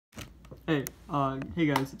Hey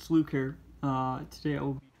guys, it's Luke here. Today I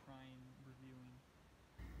will be trying reviewing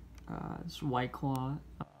this WhiteClaw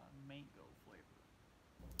mango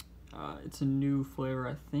flavor. It's a new flavor,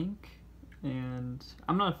 I think, and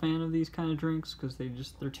I'm not a fan of these kind of drinks because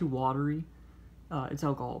they're too watery. It's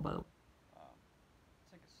alcohol, by the way.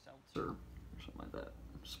 It's like a seltzer or something like that.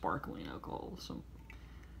 Sparkling alcohol, some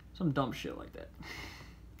dumb shit like that.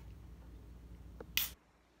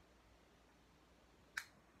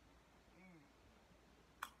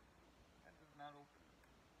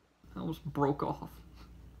 I almost broke off.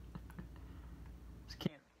 This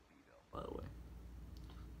can't be though, by the way.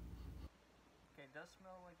 Okay, it does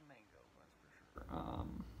smell like mango, that's for sure.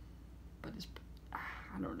 But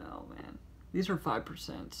I don't know, man. These are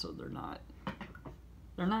 5%, so they're not,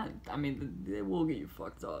 I mean, they will get you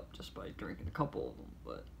fucked up just by drinking a couple of them,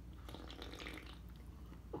 but.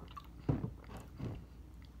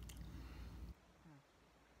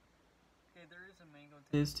 Okay, there is a mango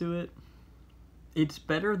taste to it. It's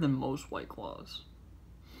better than most White Claws,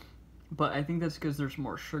 but I think that's because there's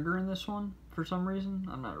more sugar in this one for some reason.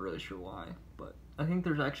 I'm not really sure why, but I think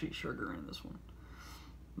there's actually sugar in this one.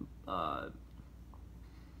 The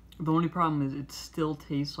only problem is it still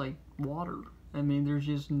tastes like water. I mean, there's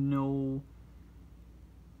just no...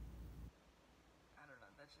 I don't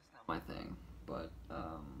know, that's just not my thing, but I'd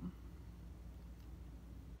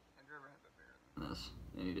rather have a beer than this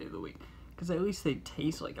any day of the week. Because at least they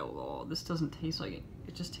taste like alcohol. This doesn't taste like it.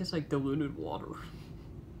 It just tastes like diluted water.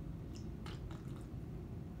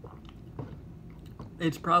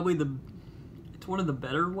 It's probably it's one of the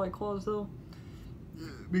better White Claws though.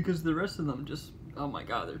 Because the rest of them just, oh my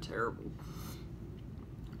god, they're terrible.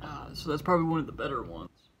 So that's probably one of the better ones.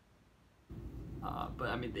 But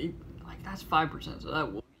I mean, that's 5%, so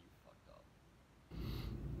that will get you fucked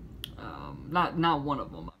up. Not one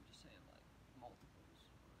of them. I'm just saying like multiples,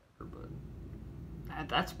 whatever. But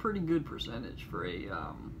that's pretty good percentage for a.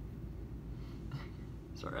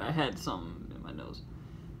 Sorry, I had some in my nose.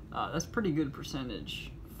 That's pretty good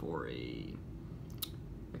percentage for a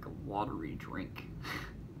watery drink,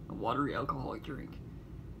 a watery alcoholic drink.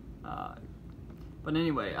 But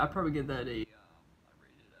anyway, I'd probably give that a.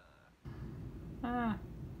 I'd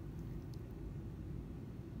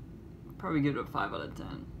probably give it a 5 out of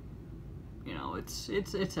 10. You know, it's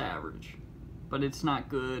average, but it's not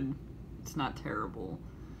good. It's not terrible.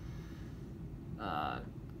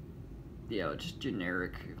 Yeah, just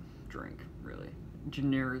generic drink, really.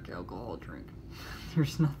 Generic alcohol drink.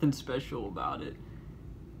 There's nothing special about it.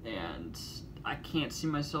 And I can't see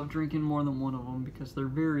myself drinking more than one of them because they're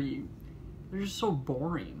just so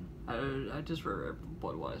boring. I just rather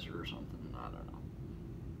Budweiser or something. I don't know.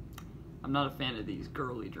 I'm not a fan of these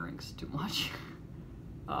girly drinks too much.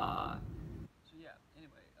 So yeah,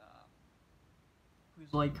 anyway,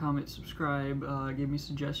 please like, comment, subscribe, give me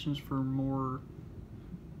suggestions for more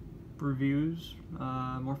reviews,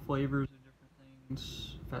 more flavors of different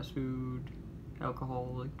things, fast food,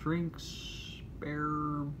 alcoholic drinks,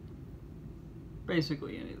 beer,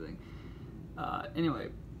 basically anything. Anyway,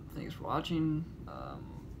 thanks for watching.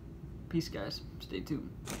 Peace, guys. Stay tuned.